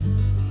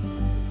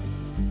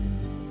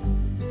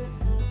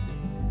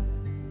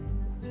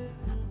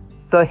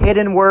The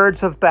hidden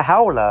words of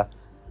Baha'u'llah,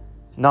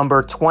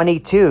 number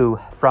 22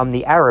 from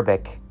the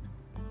Arabic.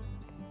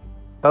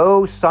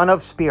 O Son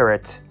of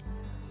Spirit,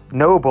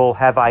 noble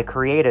have I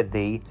created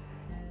thee,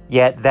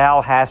 yet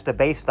thou hast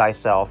abased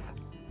thyself.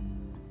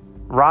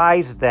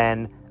 Rise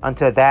then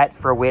unto that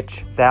for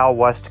which thou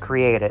wast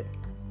created.